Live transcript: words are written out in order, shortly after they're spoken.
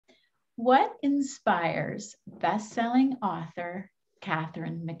What inspires best-selling author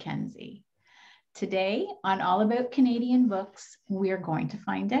Catherine McKenzie? Today on All About Canadian Books, we're going to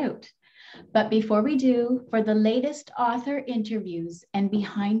find out. But before we do, for the latest author interviews and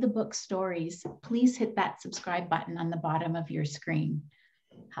behind the book stories, please hit that subscribe button on the bottom of your screen.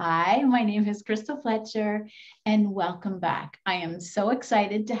 Hi, my name is Crystal Fletcher, and welcome back. I am so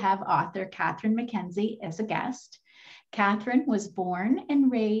excited to have author Catherine McKenzie as a guest. Catherine was born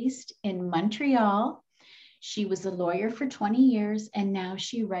and raised in Montreal. She was a lawyer for 20 years, and now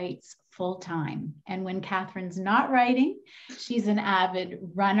she writes full-time. And when Catherine's not writing, she's an avid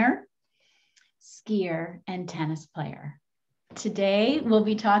runner, skier, and tennis player. Today, we'll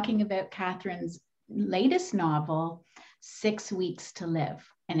be talking about Catherine's latest novel, 6 Weeks to Live,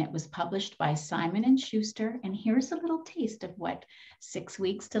 and it was published by Simon Schuster. And here's a little taste of what 6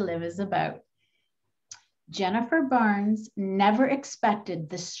 Weeks to Live is about. Jennifer Barnes never expected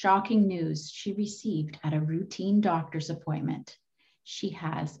the shocking news she received at a routine doctor's appointment. She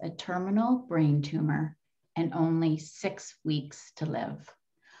has a terminal brain tumor and only 6 weeks to live.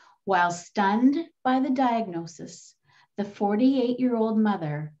 While stunned by the diagnosis, the 48-year-old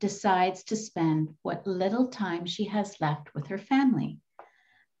mother decides to spend what little time she has left with her family,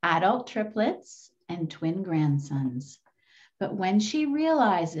 adult triplets and twin grandsons. But when she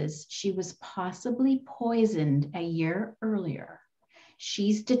realizes she was possibly poisoned a year earlier,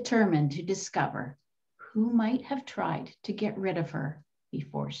 she's determined to discover who might have tried to get rid of her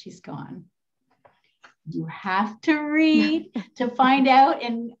before she's gone. You have to read to find out.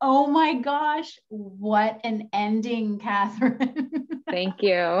 And oh my gosh, what an ending, Catherine. Thank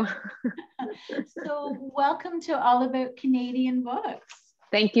you. So welcome to All About Canadian Books.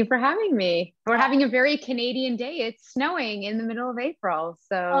 Thank you for having me. We're having a very Canadian day. It's snowing in the middle of April.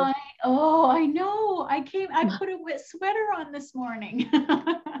 So I know. I put a wet sweater on this morning.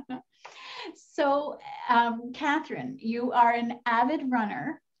 So, Catherine, you are an avid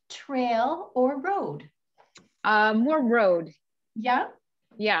runner, trail or road? More road. Yeah?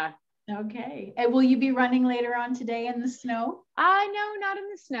 Yeah. Okay. And will you be running later on today in the snow? No, not in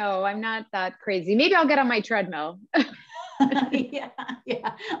the snow. I'm not that crazy. Maybe I'll get on my treadmill. Yeah.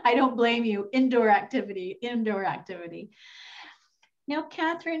 I don't blame you. Indoor activity. Now,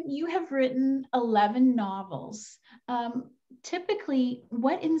 Catherine, you have written 11 novels. Typically,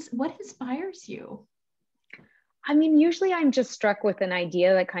 what inspires you? I mean, usually I'm just struck with an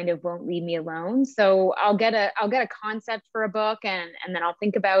idea that kind of won't leave me alone. So I'll get a concept for a book and then I'll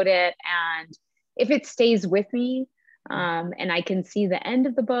think about it. And if it stays with me, and I can see the end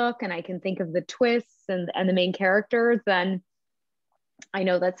of the book and I can think of the twists and the main characters, then I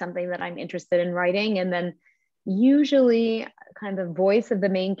know that's something that I'm interested in writing. And then usually kind of the voice of the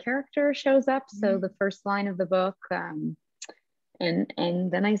main character shows up. So the first line of the book, and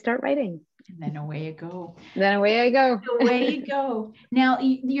then I start writing. And then away you go. Away you go. Now,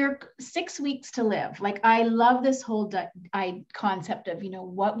 you're 6 weeks to live. Like, I love this whole concept of,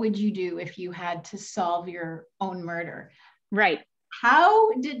 what would you do if you had to solve your own murder? Right.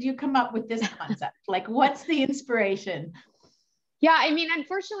 How did you come up with this concept? Like, what's the inspiration? Yeah, I mean,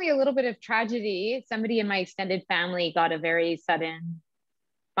 unfortunately, a little bit of tragedy. Somebody in my extended family got a very sudden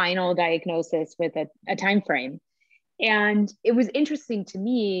final diagnosis with a time frame. And it was interesting to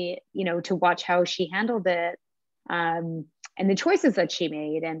me, to watch how she handled it, and the choices that she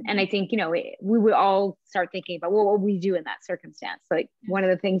made. And I think, we would all start thinking about, well, what would we do in that circumstance? Like, one of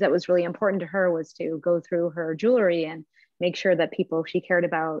the things that was really important to her was to go through her jewelry and make sure that people she cared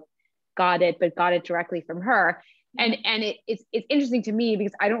about got it directly from her. And it's interesting to me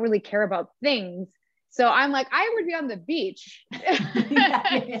because I don't really care about things. So I'm like, I would be on the beach.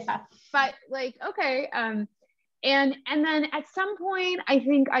 Yeah. But like, okay. And then at some point, I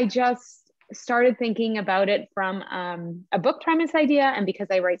think I just started thinking about it from a book premise idea. And because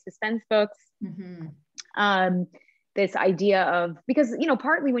I write suspense books, this idea of, because,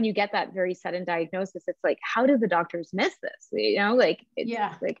 partly when you get that very sudden diagnosis, it's like, how did the doctors miss this? Like,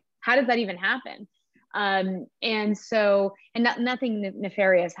 how does that even happen? And so, and nothing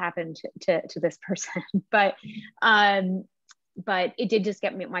nefarious happened to this person, but it did just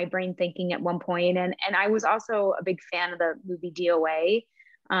get my brain thinking at one point. And I was also a big fan of the movie DOA,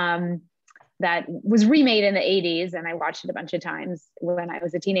 that was remade in the 80s. And I watched it a bunch of times when I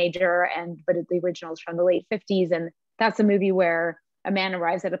was a teenager, but the original is from the late 50s. And that's a movie where a man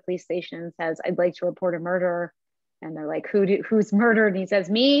arrives at a police station and says, "I'd like to report a murder." And they're like, who's murdered? And he says,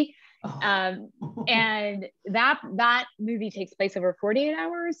 "Me." And that movie takes place over 48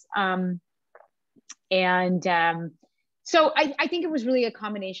 hours. So I think it was really a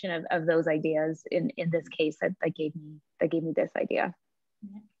combination of those ideas in this case that gave me this idea.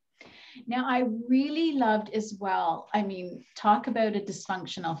 Now, I really loved as well. I mean, talk about a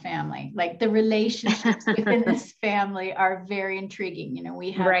dysfunctional family. Like the relationships within this family are very intriguing. You know,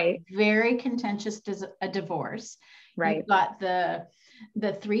 we have Right. very contentious a divorce. Right. You've got the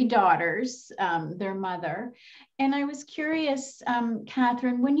three daughters, their mother. And I was curious,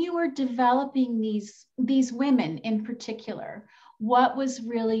 Catherine, when you were developing these women in particular, what was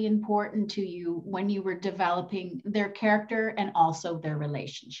really important to you when you were developing their character and also their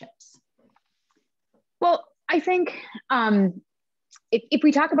relationships? Well, I think if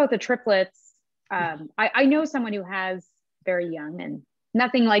we talk about the triplets, I know someone who has very young and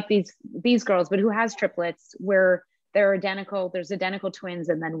nothing like these girls, but who has triplets where they're identical. There's identical twins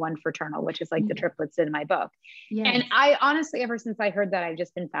and then one fraternal, which is like the triplets in my book. Yes. And I honestly, ever since I heard that, I've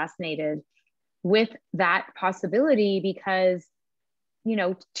just been fascinated with that possibility because, you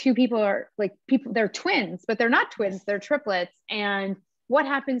know, two people are like they're twins, but they're not twins, they're triplets. And what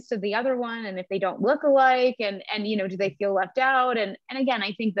happens to the other one? And if they don't look alike and, you know, do they feel left out? And again,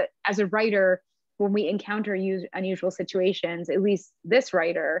 I think that as a writer, when we encounter unusual situations, at least this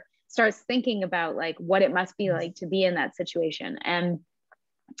writer starts thinking about like what it must be like to be in that situation. And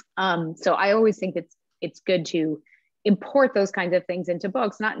so I always think it's good to import those kinds of things into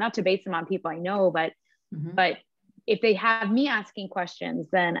books, not to base them on people I know, but if they have me asking questions,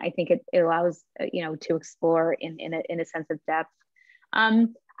 then I think it allows, you know, to explore in a sense of depth.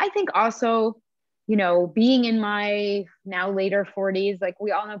 I think also, you know, being in my now later 40s, like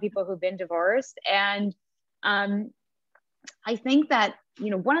we all know people who've been divorced. And I think that, you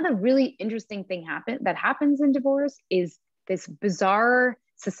know, one of the really interesting things that happens in divorce is this bizarre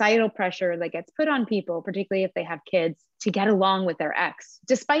societal pressure that gets put on people, particularly if they have kids, to get along with their ex,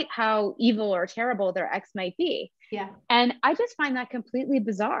 despite how evil or terrible their ex might be. Yeah. And I just find that completely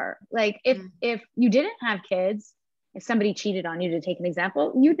bizarre. Like if you didn't have kids, if somebody cheated on you, to take an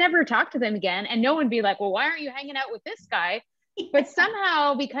example, you'd never talk to them again. And no one would be like, well, why aren't you hanging out with this guy? But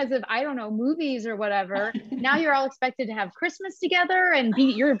somehow, because of, I don't know, movies or whatever, now you're all expected to have Christmas together and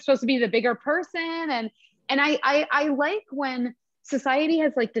you're supposed to be the bigger person. And I like when society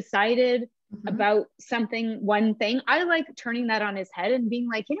has like decided about one thing. I like turning that on his head and being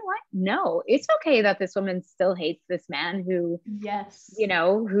like, you know what? No, it's okay that this woman still hates this man who, you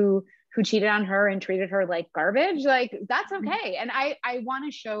know, who cheated on her and treated her like garbage. Like that's okay. And I want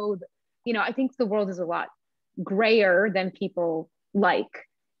to show, you know, I think the world is a lot grayer than people like.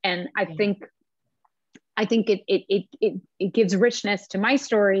 And I think it gives richness to my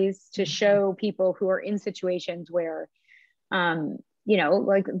stories to show people who are in situations where, you know,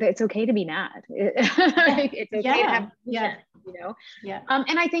 like it's okay to be mad. Like, it's okay to have, you know?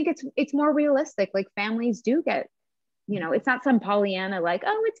 And I think it's more realistic. Like families do get, you know, it's not some Pollyanna, like,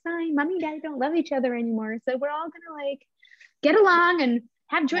 oh, it's fine. Mommy and daddy don't love each other anymore. So we're all gonna like get along and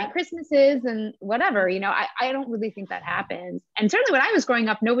have joint Christmases and whatever, you know. I don't really think that happens. And certainly when I was growing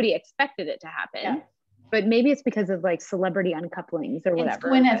up, nobody expected it to happen. But maybe it's because of like celebrity uncouplings or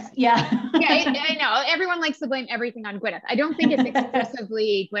whatever. It's Gwyneth, I know. Everyone likes to blame everything on Gwyneth. I don't think it's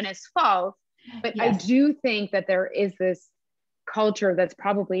exclusively Gwyneth's fault, but I do think that there is this culture that's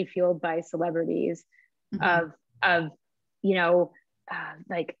probably fueled by celebrities of you know,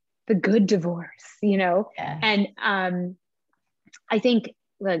 like the good divorce, you know. And I think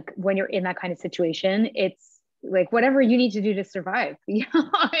like when you're in that kind of situation, it's like whatever you need to do to survive, you know.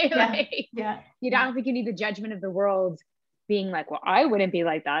 You don't think you need the judgment of the world being like, well, I wouldn't be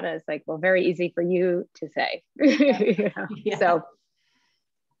like that. It's like, well, very easy for you to say. You know? So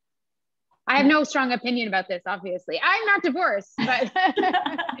I have no strong opinion about this, obviously. I'm not divorced, but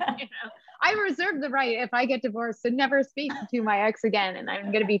you know, I reserve the right, if I get divorced, to never speak to my ex again, and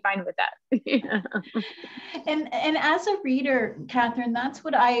I'm going to be fine with that. And as a reader, Catherine, that's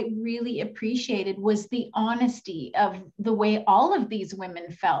what I really appreciated, was the honesty of the way all of these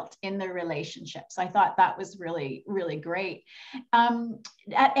women felt in their relationships. I thought that was really, really great.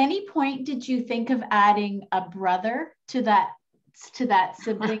 At any point, did you think of adding a brother to that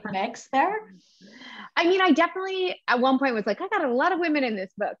sibling mix there? I mean, I definitely at one point was like, I got a lot of women in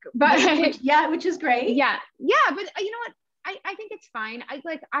this book, but which is great. Yeah. But you know what? I think it's fine. I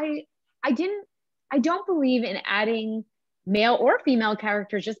don't believe in adding male or female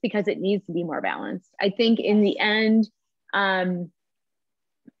characters just because it needs to be more balanced. I think in the end,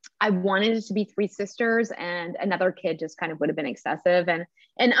 I wanted it to be three sisters, and another kid just kind of would have been excessive. And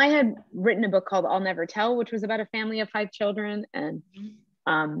I had written a book called I'll Never Tell, which was about a family of 5 children. And,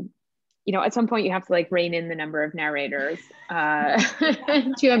 you know, at some point you have to like rein in the number of narrators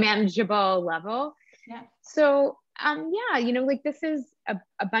to a manageable level. So yeah, you know, like this is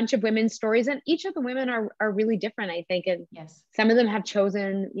a bunch of women's stories, and each of the women are really different, I think. And Yes. some of them have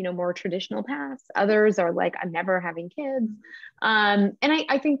chosen, you know, more traditional paths. Others are like, I'm never having kids. And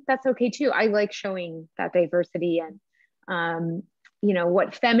I think that's okay too. I like showing that diversity and, you know,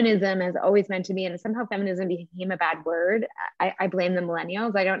 what feminism has always meant to me. And somehow feminism became a bad word. I blame the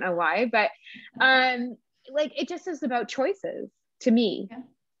millennials. I don't know why, but like it just is about choices to me. Yeah.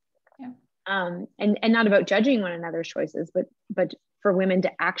 Yeah. And not about judging one another's choices, but for women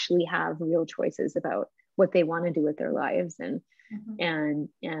to actually have real choices about what they want to do with their lives, and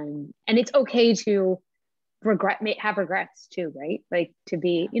it's okay to have regrets too, right? Like to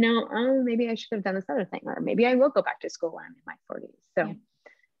be, you know, oh, maybe I should have done this other thing, or maybe I will go back to school when I'm in my 40s. So. Yeah.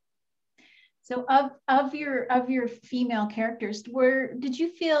 So of your female characters, did you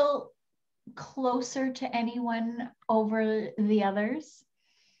feel closer to anyone over the others?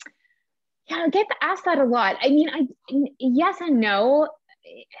 Yeah, I get asked that a lot. I mean, yes and no,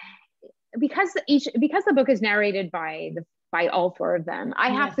 because the book is narrated by all four of them. I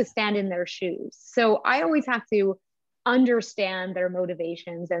have to stand in their shoes, so I always have to understand their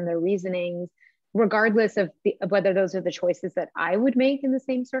motivations and their reasonings, regardless of whether those are the choices that I would make in the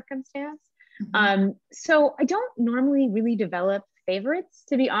same circumstance. So I don't normally really develop favorites,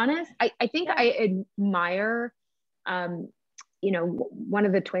 to be honest. I think I admire, you know, one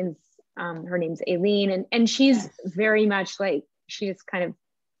of the twins. Her name's Aileen, and she's very much like, she just kind of,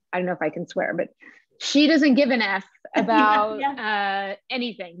 I don't know if I can swear, but she doesn't give an F about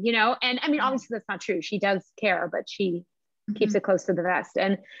anything, you know? And I mean, obviously that's not true. She does care, but she keeps it close to the vest.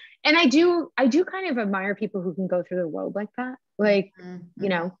 And I do kind of admire people who can go through the world like that. Like, you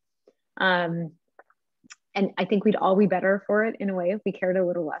know, and I think we'd all be better for it in a way if we cared a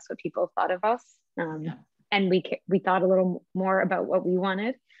little less what people thought of us. And we thought a little more about what we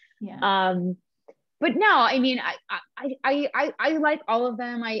wanted. But no, I mean, I like all of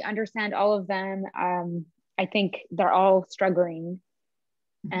them. I understand all of them. I think they're all struggling,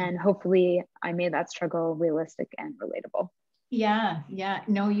 and hopefully I made that struggle realistic and relatable. Yeah.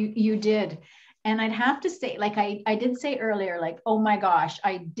 No, you did. And I'd have to say, like I did say earlier, like, oh my gosh,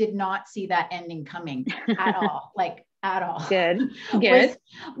 I did not see that ending coming at all, like at all. Good.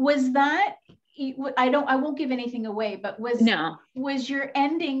 Was that, I won't give anything away, but was your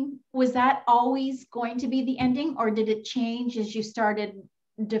ending, was that always going to be the ending, or did it change as you started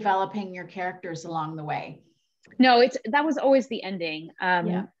developing your characters along the way? No, that was always the ending.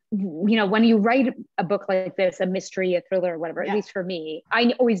 You know, when you write a book like this, a mystery, a thriller, or whatever, at least for me,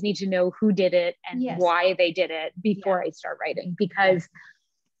 I always need to know who did it and why they did it before I start writing, because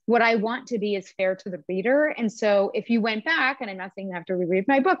what I want to be is fair to the reader. And so if you went back, and I'm not saying you have to reread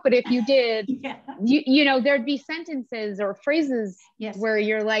my book, but if you did, you know, there'd be sentences or phrases where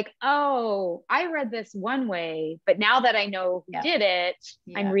you're like, oh, I read this one way, but now that I know who did it,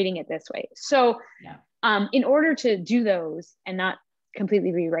 I'm reading it this way. So in order to do those and not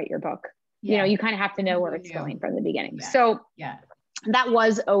completely rewrite your book, you know, you kind of have to know where it's going from the beginning. So that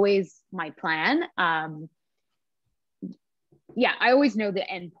was always my plan. I always know the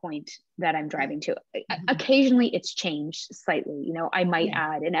end point that I'm driving to. Occasionally it's changed slightly, you know, I might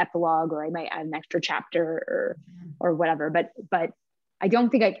add an epilogue, or I might add an extra chapter or whatever, but I don't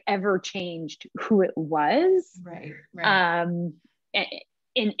think I've ever changed who it was.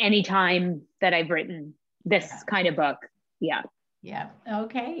 In any time that I've written this kind of book.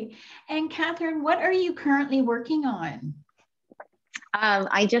 Okay. And Catherine, what are you currently working on?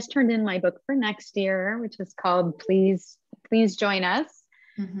 I just turned in my book for next year, which is called Please Join Us.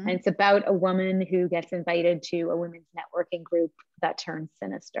 And it's about a woman who gets invited to a women's networking group that turns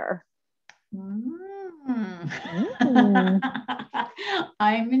sinister.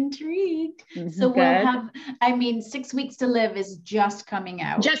 I'm intrigued. So we'll have, I mean, 6 Weeks to Live is just coming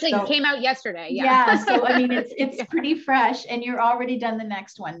out. It came out yesterday. So I mean, it's pretty fresh, and you're already done the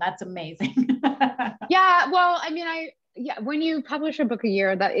next one. That's amazing. Well, I mean, when you publish a book a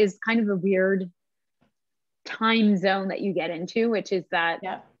year, that is kind of a weird time zone that you get into, which is that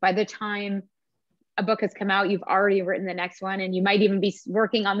by the time a book has come out, you've already written the next one, and you might even be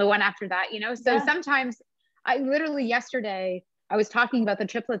working on the one after that, you know? So sometimes I literally yesterday, I was talking about the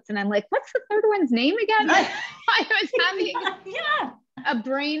triplets, and I'm like, what's the third one's name again? I was having a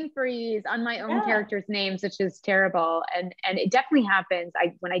brain freeze on my own characters' names, which is terrible. And it definitely happens.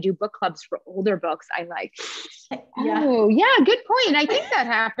 When I do book clubs for older books, I'm like, oh yeah, good point. I think that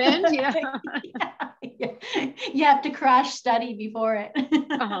happened. You have to crash study before it.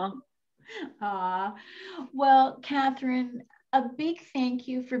 Well, Catherine, a big thank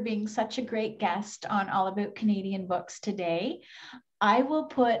you for being such a great guest on All About Canadian Books today. I will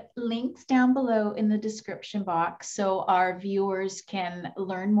put links down below in the description box so our viewers can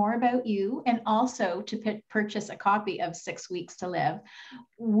learn more about you, and also to purchase a copy of 6 Weeks to Live,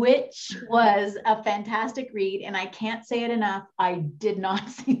 which was a fantastic read. And I can't say it enough. I did not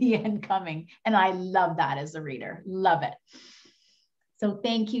see the end coming. And I love that as a reader. Love it. So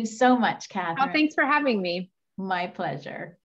thank you so much, Catherine. Oh, thanks for having me. My pleasure.